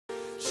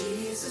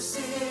Jesus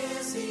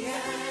is the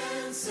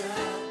answer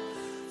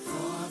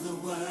for the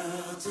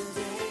world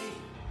today.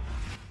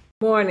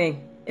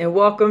 Morning and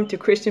welcome to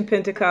Christian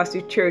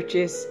Pentecostal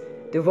Church's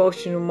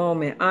devotional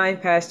moment. I'm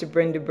Pastor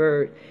Brenda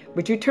Bird.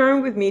 Would you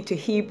turn with me to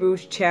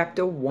Hebrews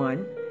chapter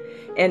 1?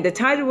 And the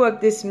title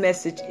of this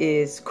message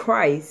is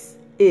Christ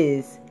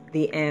is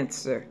the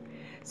Answer.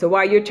 So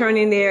while you're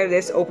turning there,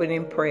 let's open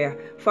in prayer.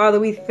 Father,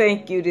 we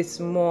thank you this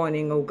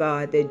morning, oh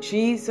God, that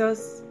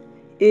Jesus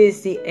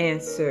is the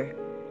answer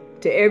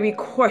to every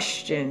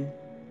question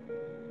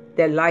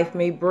that life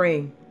may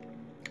bring.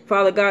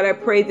 Father God, I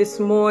pray this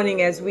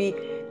morning as we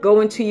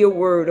go into your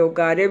word, oh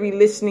God, every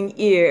listening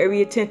ear,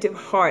 every attentive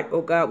heart, oh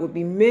God, will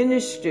be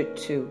ministered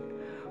to.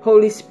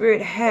 Holy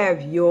Spirit,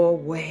 have your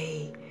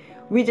way.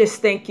 We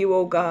just thank you,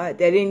 oh God,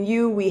 that in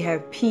you we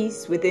have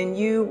peace, within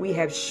you we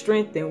have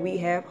strength, and we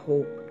have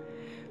hope.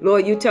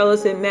 Lord, you tell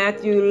us in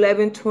Matthew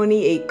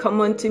 11:28, come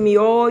unto me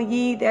all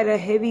ye that are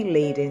heavy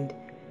laden,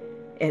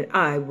 and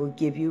I will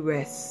give you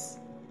rest.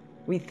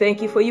 We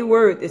thank you for your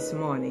word this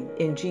morning.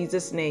 In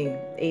Jesus' name,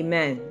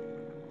 amen.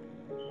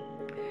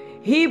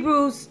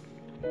 Hebrews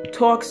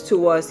chapter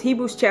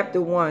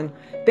 1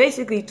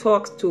 basically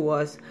talks to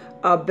us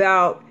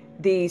about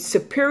the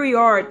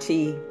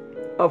superiority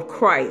of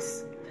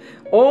Christ.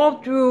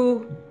 All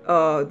through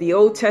the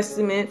Old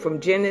Testament, from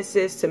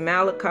Genesis to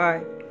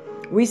Malachi,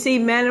 we see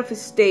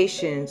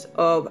manifestations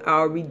of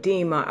our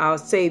Redeemer, our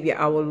Savior,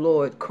 our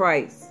Lord,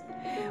 Christ.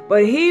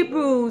 But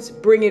Hebrews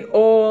bring it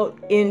all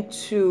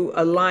into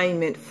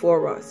alignment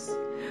for us,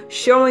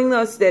 showing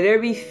us that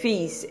every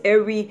feast,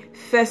 every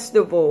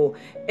festival,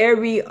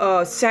 every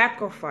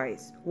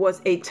sacrifice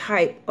was a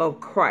type of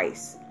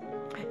Christ.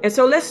 And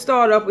so let's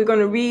start up. We're going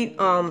to read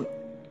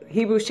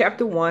Hebrews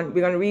chapter 1.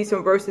 We're going to read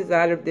some verses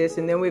out of this,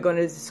 and then we're going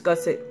to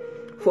discuss it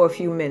for a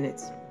few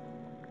minutes.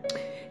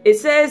 It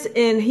says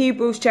in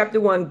Hebrews chapter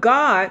 1,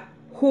 God,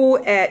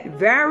 who at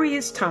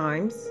various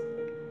times,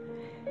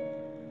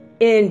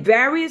 in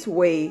various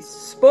ways,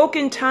 spoke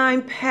in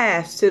time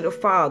past to the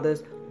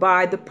fathers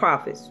by the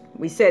prophets.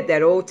 We said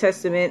that Old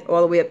Testament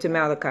all the way up to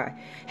Malachi.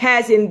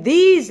 Has in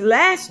these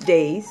last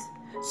days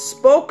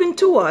spoken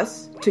to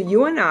us, to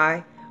you and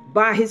I,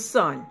 by his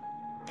Son.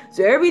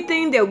 So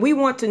everything that we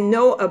want to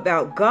know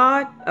about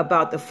God,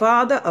 about the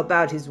Father,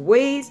 about his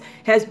ways,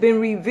 has been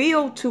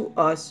revealed to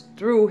us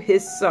through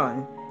his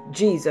Son,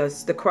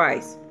 Jesus the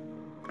Christ,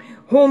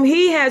 whom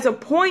he has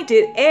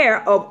appointed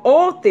heir of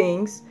all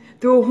things,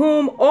 through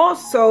whom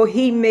also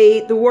he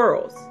made the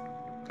worlds.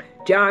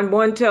 John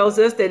 1 tells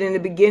us that in the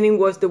beginning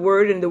was the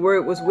Word, and the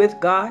Word was with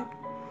God,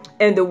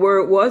 and the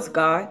Word was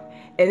God,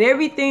 and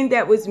everything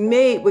that was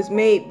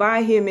made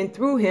by him and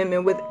through him,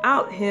 and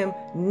without him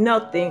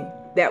nothing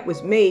that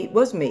was made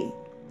was made.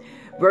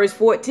 Verse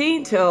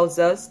 14 tells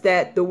us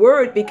that the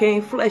Word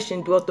became flesh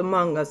and dwelt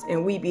among us,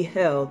 and we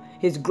beheld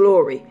his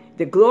glory,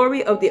 the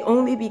glory of the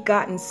only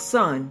begotten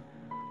Son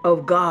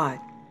of God.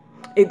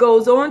 It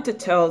goes on to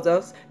tell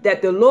us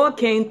that the Lord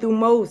came through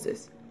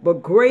Moses,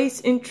 but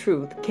grace and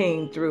truth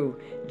came through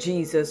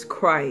Jesus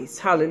Christ.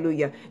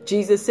 Hallelujah.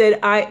 Jesus said,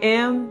 I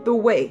am the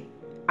way,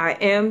 I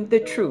am the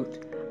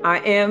truth, I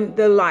am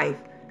the life.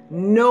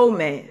 No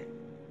man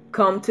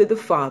come to the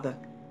Father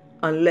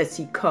unless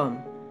he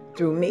come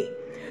through me.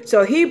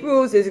 So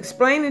Hebrews is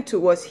explaining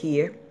to us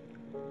here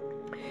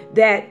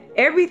that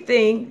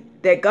everything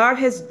that God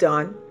has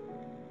done,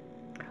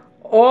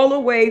 all the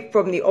way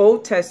from the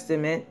Old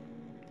Testament,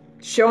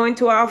 showing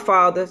to our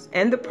fathers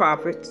and the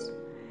prophets,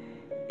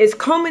 is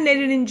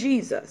culminated in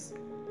Jesus.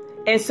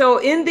 And so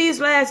in these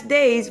last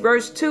days,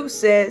 verse 2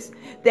 says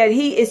that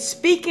he is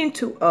speaking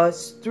to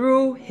us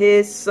through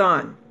his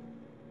Son,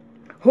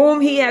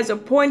 whom he has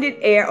appointed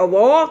heir of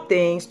all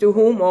things, through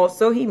whom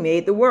also he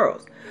made the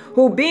worlds,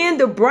 who being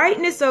the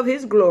brightness of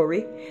his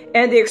glory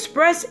and the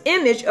express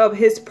image of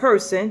his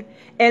person,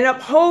 and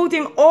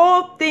upholding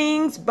all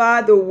things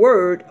by the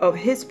word of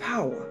his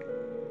power,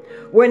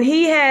 when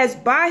he has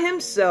by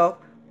himself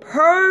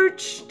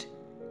purged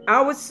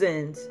our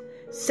sins,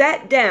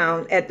 sat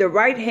down at the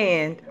right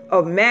hand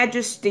of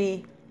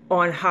majesty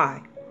on high.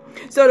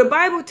 So the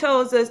Bible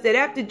tells us that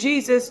after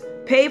Jesus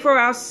paid for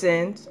our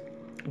sins,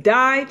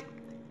 died,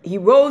 he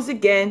rose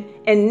again,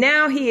 and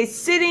now he is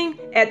sitting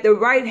at the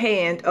right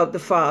hand of the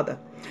Father.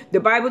 The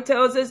Bible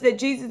tells us that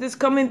Jesus is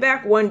coming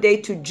back one day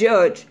to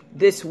judge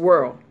this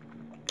world.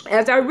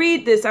 As I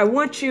read this, I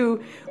want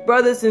you,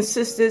 brothers and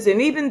sisters,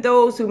 and even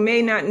those who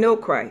may not know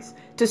Christ,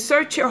 to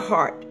search your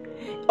heart.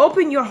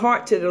 Open your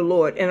heart to the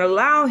Lord and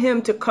allow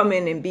him to come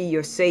in and be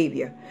your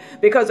Savior.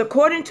 Because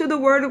according to the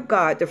word of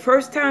God, the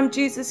first time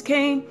Jesus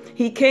came,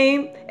 he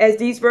came, as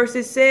these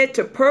verses said,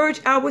 to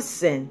purge our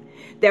sin,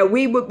 that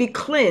we would be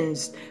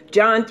cleansed.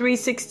 John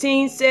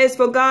 3:16 says,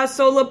 for God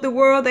so loved the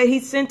world that he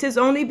sent his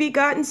only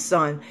begotten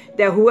Son,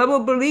 that whoever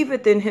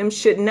believeth in him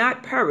should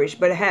not perish,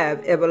 but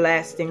have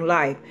everlasting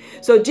life.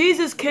 So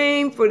Jesus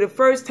came for the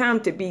first time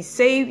to be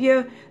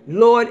Savior,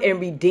 Lord, and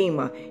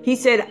Redeemer. He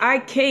said, I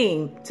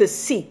came to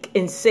seek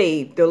and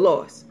save the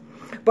lost.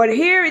 But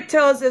here it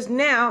tells us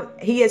now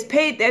he has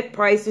paid that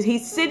price, and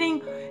he's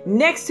sitting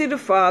next to the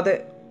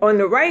Father on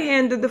the right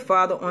hand of the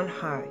Father on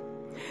high.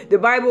 The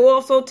Bible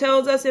also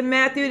tells us in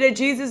Matthew that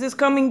Jesus is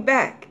coming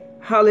back.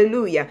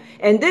 Hallelujah.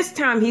 And this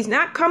time he's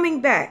not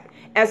coming back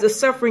as a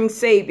suffering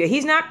Savior.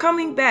 He's not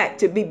coming back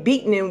to be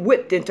beaten and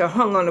whipped and to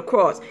hung on the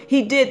cross.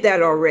 He did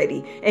that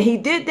already. And he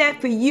did that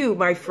for you,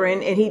 my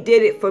friend, and he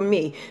did it for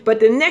me. But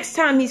the next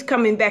time he's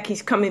coming back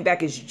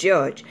as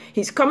judge.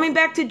 He's coming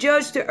back to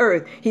judge the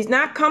earth. He's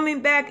not coming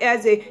back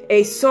as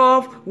a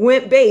soft,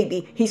 wimp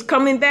baby. He's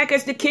coming back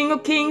as the King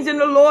of Kings and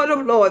the Lord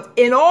of Lords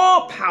in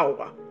all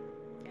power.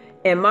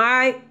 And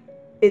my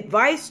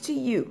advice to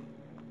you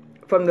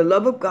from the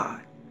love of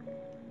God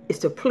is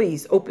to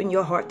please open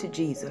your heart to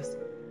Jesus.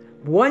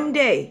 One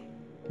day,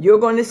 you're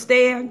going to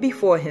stand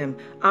before him.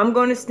 I'm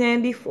going to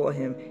stand before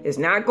him. It's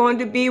not going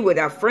to be with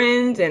our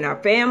friends and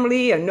our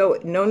family. No.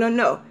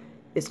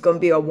 It's going to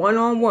be a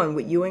one-on-one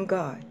with you and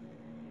God.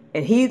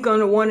 And he's going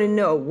to want to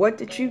know, what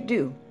did you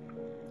do?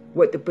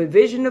 What the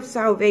provision of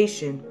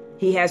salvation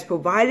he has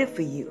provided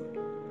for you.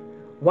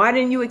 Why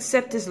didn't you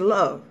accept his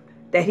love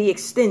that he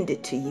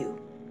extended to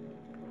you?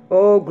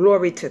 Oh,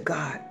 glory to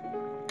God.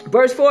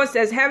 Verse 4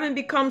 says, having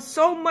become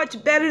so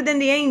much better than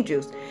the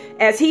angels,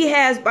 as he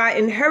has by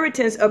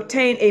inheritance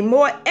obtained a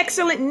more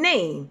excellent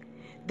name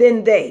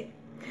than they.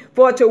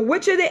 For to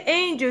which of the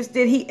angels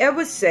did he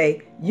ever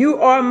say, you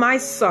are my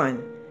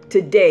son,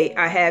 today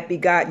I have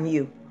begotten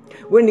you?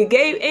 When the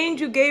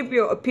angel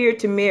Gabriel appeared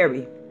to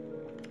Mary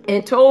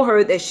and told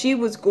her that she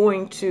was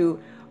going to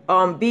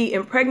be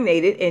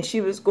impregnated and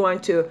she was going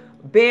to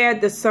bear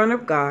the Son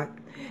of God.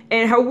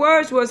 And her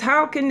words was,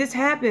 how can this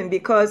happen?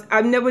 Because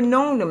I've never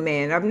known a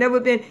man. I've never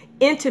been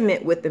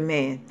intimate with a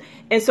man.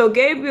 And so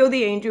Gabriel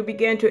the angel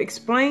began to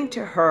explain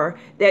to her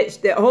that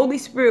the Holy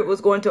Spirit was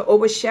going to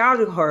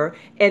overshadow her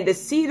and the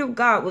seed of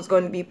God was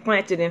going to be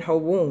planted in her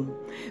womb.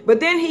 But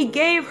then he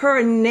gave her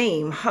a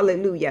name,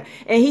 hallelujah.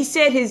 And he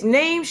said his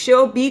name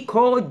shall be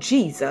called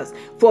Jesus,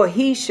 for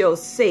he shall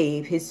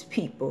save his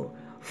people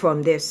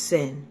from their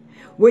sin.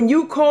 When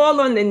you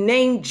call on the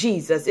name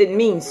Jesus, it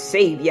means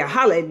Savior.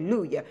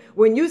 Hallelujah.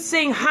 When you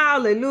sing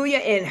hallelujah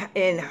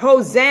and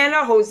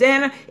Hosanna,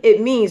 Hosanna,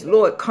 it means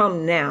Lord,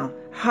 come now.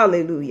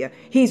 Hallelujah.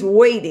 He's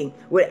waiting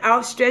with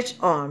outstretched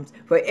arms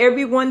for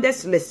everyone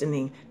that's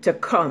listening to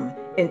come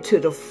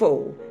into the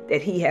fold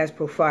that he has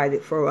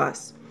provided for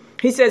us.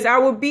 He says, I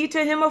will be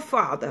to him a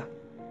father,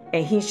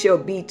 and he shall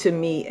be to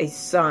me a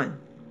son.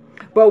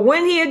 But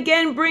when he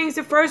again brings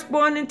the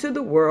firstborn into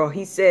the world,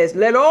 he says,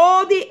 let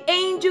all the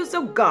angels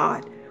of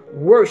God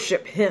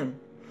worship him.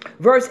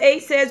 Verse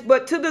 8 says,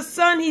 but to the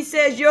Son he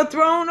says, your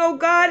throne, O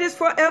God, is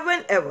forever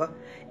and ever.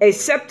 A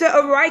scepter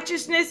of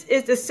righteousness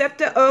is the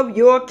scepter of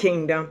your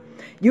kingdom.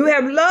 You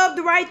have loved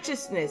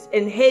righteousness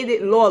and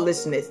hated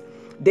lawlessness.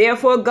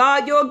 Therefore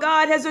God, your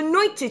God, has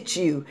anointed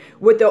you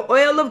with the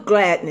oil of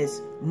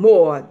gladness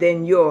more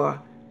than your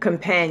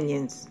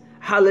companions.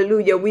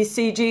 Hallelujah. We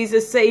see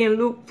Jesus say in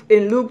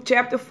Luke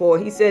chapter 4,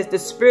 he says, the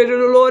Spirit of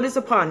the Lord is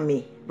upon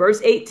me.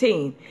 Verse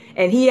 18,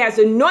 and he has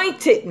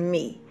anointed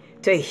me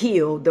to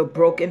heal the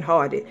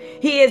brokenhearted.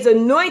 He has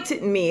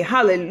anointed me,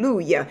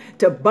 hallelujah,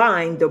 to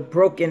bind the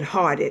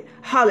brokenhearted.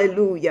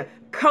 Hallelujah.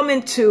 Come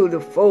into the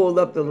fold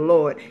of the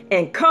Lord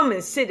and come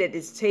and sit at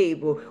his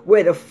table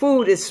where the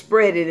food is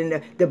spreaded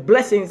and the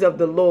blessings of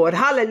the Lord,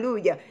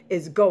 hallelujah,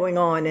 is going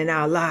on in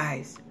our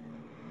lives.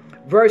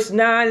 Verse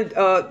 9,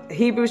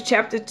 Hebrews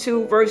chapter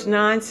 2, verse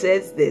 9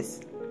 says this.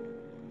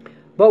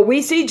 But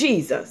we see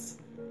Jesus,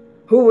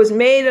 who was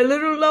made a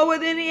little lower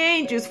than the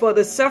angels for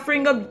the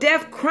suffering of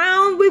death,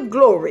 crowned with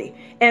glory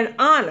and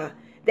honor,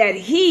 that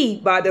he,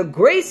 by the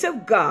grace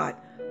of God,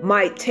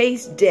 might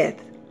taste death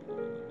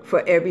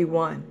for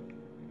everyone.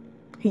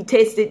 He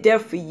tasted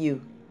death for you,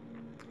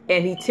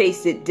 and he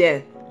tasted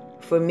death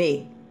for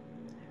me.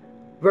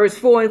 Verse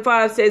 4 and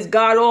 5 says,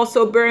 God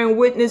also bearing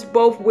witness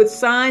both with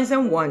signs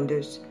and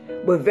wonders,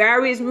 with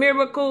various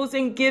miracles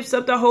and gifts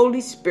of the Holy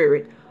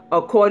Spirit,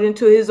 according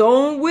to his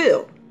own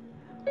will.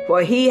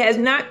 For he has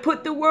not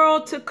put the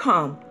world to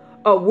come,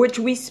 of which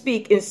we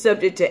speak in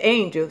subject to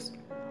angels,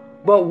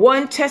 but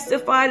one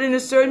testified in a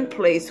certain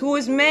place, who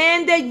is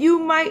man that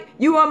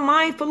you are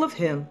mindful of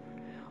him,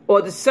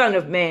 or the Son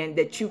of Man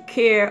that you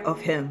care of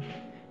him.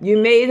 You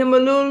made him a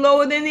little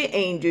lower than the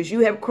angels.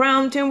 You have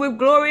crowned him with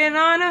glory and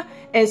honor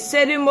and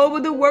set him over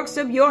the works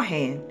of your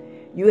hand.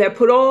 You have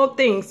put all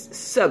things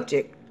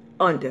subject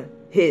under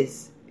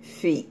his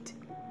feet.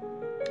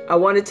 I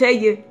want to tell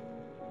you,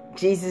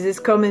 Jesus is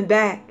coming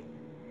back.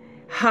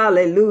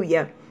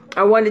 Hallelujah.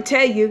 I want to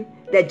tell you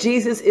that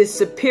Jesus is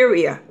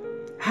superior.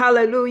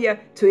 Hallelujah.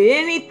 To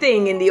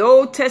anything in the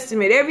Old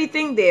Testament,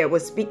 everything there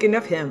was speaking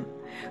of him.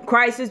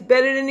 Christ is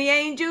better than the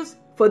angels,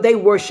 for they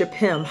worship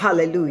him.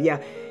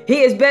 Hallelujah.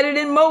 He is better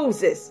than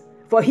Moses,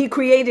 for he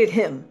created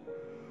him.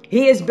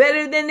 He is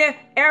better than the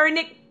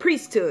Aaronic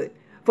priesthood,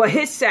 for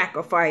his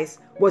sacrifice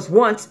was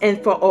once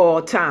and for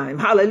all time.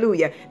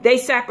 Hallelujah. They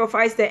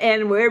sacrificed the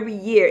animal every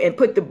year and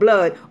put the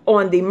blood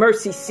on the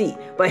mercy seat.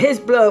 But his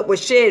blood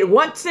was shed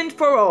once and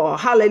for all.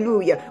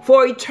 Hallelujah.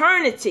 For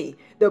eternity,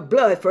 the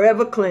blood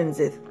forever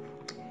cleanseth.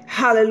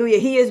 Hallelujah.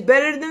 He is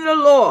better than the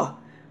law,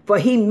 for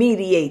he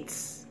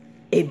mediates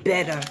a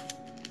better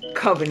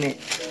covenant.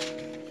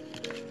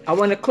 I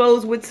want to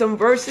close with some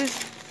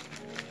verses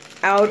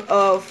out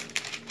of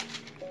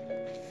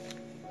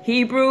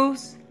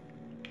Hebrews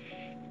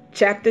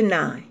chapter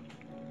 9.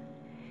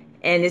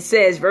 And it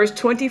says, verse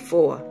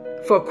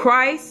 24, for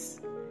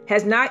Christ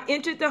has not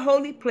entered the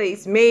holy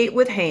place made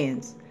with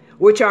hands,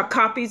 which are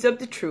copies of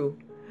the true,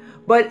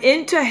 but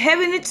into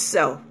heaven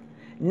itself,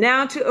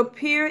 now to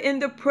appear in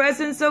the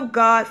presence of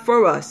God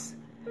for us.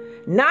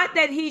 Not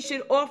that he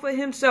should offer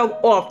himself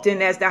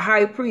often, as the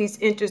high priest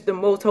enters the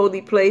most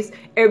holy place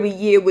every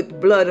year with the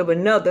blood of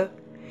another.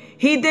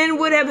 He then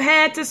would have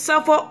had to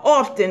suffer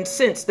often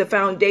since the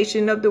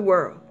foundation of the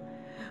world.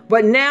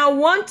 But now,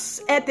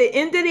 once at the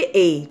end of the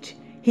age,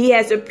 he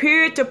has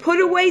appeared to put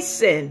away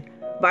sin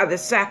by the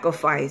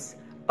sacrifice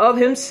of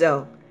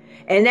himself.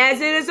 And as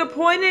it is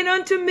appointed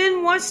unto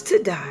men once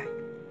to die,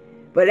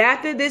 but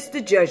after this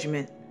the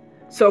judgment.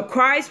 So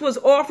Christ was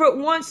offered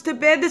once to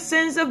bear the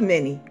sins of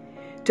many.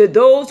 To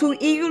those who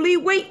eagerly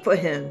wait for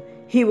him,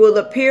 he will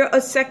appear a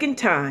second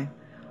time,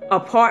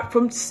 apart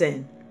from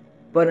sin,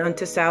 but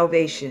unto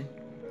salvation.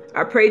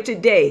 I pray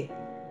today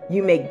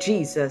you make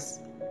Jesus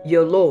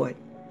your Lord,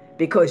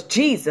 because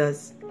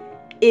Jesus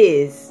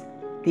is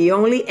the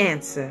only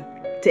answer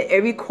to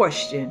every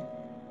question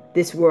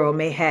this world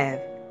may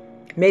have.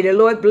 May the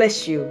Lord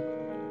bless you.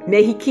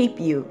 May he keep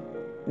you.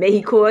 May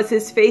he cause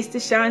his face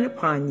to shine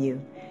upon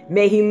you.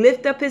 May he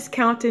lift up his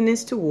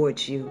countenance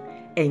towards you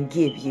and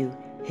give you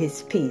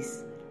his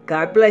peace.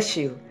 God bless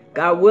you.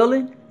 God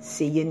willing,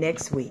 see you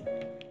next week.